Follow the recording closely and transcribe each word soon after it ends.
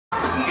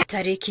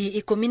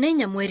Tariki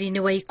 14 mweri-inĩ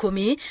wa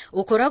 10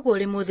 ukoragwo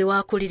uri muthi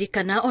wa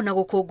kuririkana ona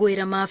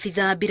gũkũngũĩra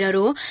maabitha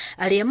Mbirarũ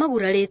aria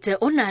magurarĩte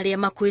ona aria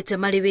makuĩte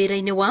marĩ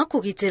wĩra-inĩ wa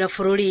kũgitĩra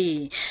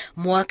bũrũri.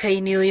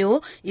 Mwaka-inĩ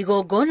ũyũ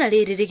igongona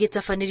rĩrĩ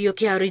rĩgĩtabanĩrio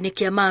kĩharo-inĩ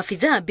kĩa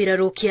maabitha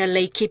Mbirarũ kĩa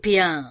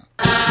Laikipia.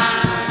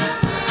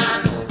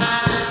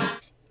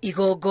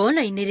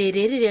 Igongona-inĩ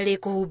rĩrĩ rĩrĩa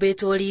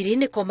rĩkũhumbĩtwo riri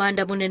nĩ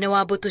komanda mũnene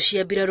wa mbũtũ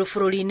cia Mbirarũ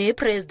bũrũri-inĩ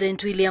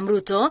President William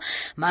Ruto,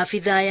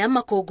 maabitha aya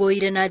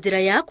makũngũĩire na njĩra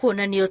ya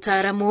kuonania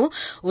ũtaaramu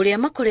ũrĩa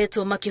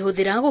makoretwo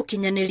makĩhũthĩra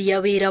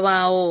gũkinyanĩria wĩra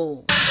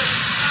wao.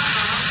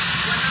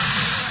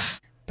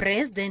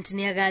 President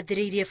ni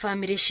agathĩrĩirie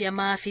famĩlĩ cia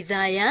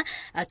maabitha aya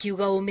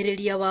akiuga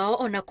ũmĩrĩria wao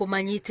ona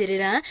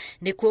kũmanyitĩrĩra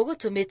nĩkuo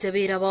gũtũmĩte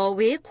wĩra wao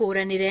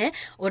wĩkũranĩre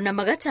ona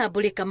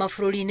magatambũrĩka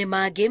mabũrũri-inĩ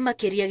mangĩ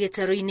makĩria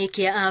gĩtarũ-inĩ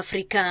kĩa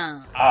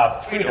Afrika.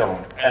 Our freedom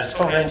and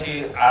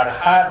sovereignty are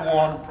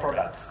hard-won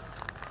products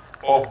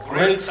of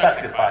great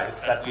sacrifice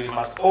that we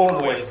must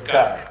always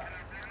guard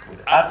with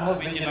utmost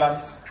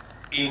vigilance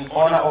in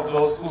honor of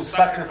those who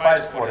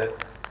sacrifice for it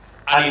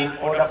and in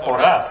order for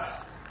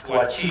us to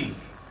achieve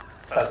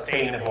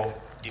sustainable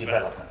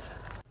development.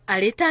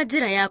 Arĩ ta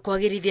njĩra ya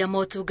kwagĩrithia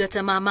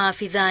motungata ma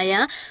maabitha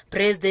aya,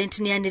 President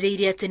nĩ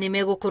anĩrĩire atĩ nĩ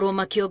megũkorwo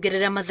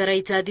makĩongerera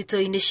matharaita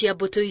thito-inĩ cia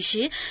mbũtũ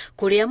ici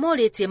kũrĩa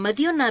morĩtie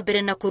mathiĩ na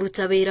mbere na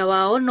kũruta wĩra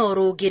wao na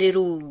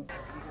ũrũngĩrĩru.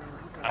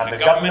 And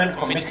the government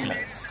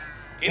commitments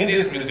in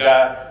this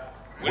regard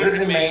will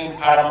remain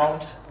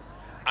paramount,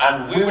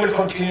 and we will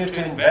continue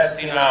to invest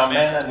in our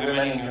men and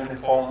women in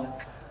uniform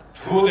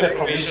through the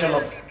provision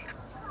of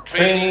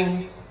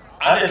training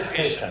and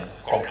education,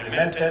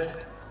 complemented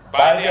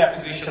by the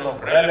acquisition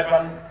of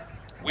relevant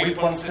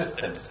weapon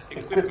systems,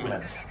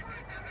 equipment,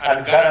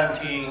 and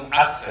guaranteeing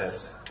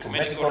access to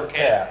medical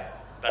care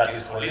that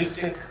is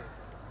holistic,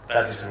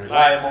 that is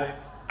reliable,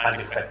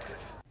 and effective.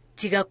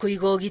 Tiga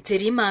kũiga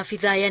ũgitĩri,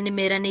 maabitha aya nĩ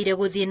meranĩire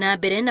gũthiĩ na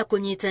mbere na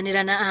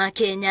kũnyitanĩra na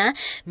Akenya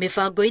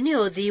mĩbango-inĩ ya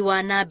ũthii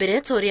wa na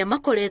mbere ta ũrĩa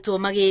makoretwo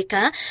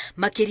magĩka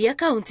makĩria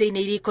kaunti-inĩ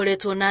iria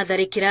ikoretwo na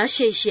tharĩkĩra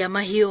cia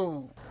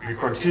mahiũ. We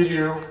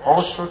continue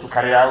also to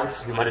carry out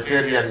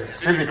humanitarian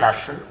civic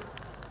action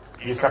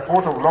in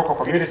support of local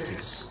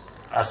communities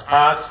as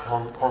part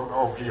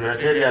of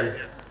humanitarian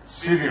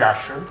civic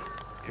action.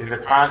 In the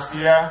past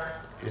year,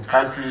 in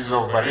countries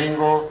of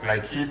Baringo,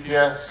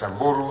 Laikipia,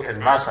 Samburu,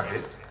 and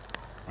Marsabit,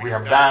 we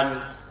have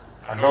done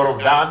a lot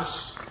of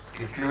dams,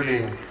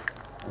 including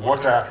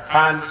water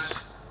funds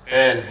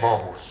and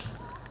boreholes.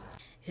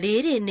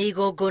 Rĩrĩ nĩ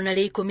igongona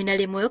rĩa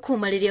 11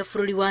 kuma rĩrĩa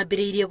bũrũri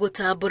wambĩrĩirie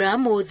gũtambũra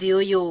mũthĩ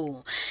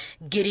ũyũ.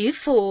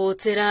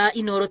 Ngiribotera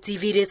Inooro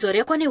TV, rĩtwa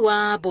rĩakwa nĩ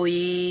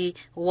Wambũi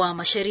wa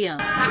Macharia.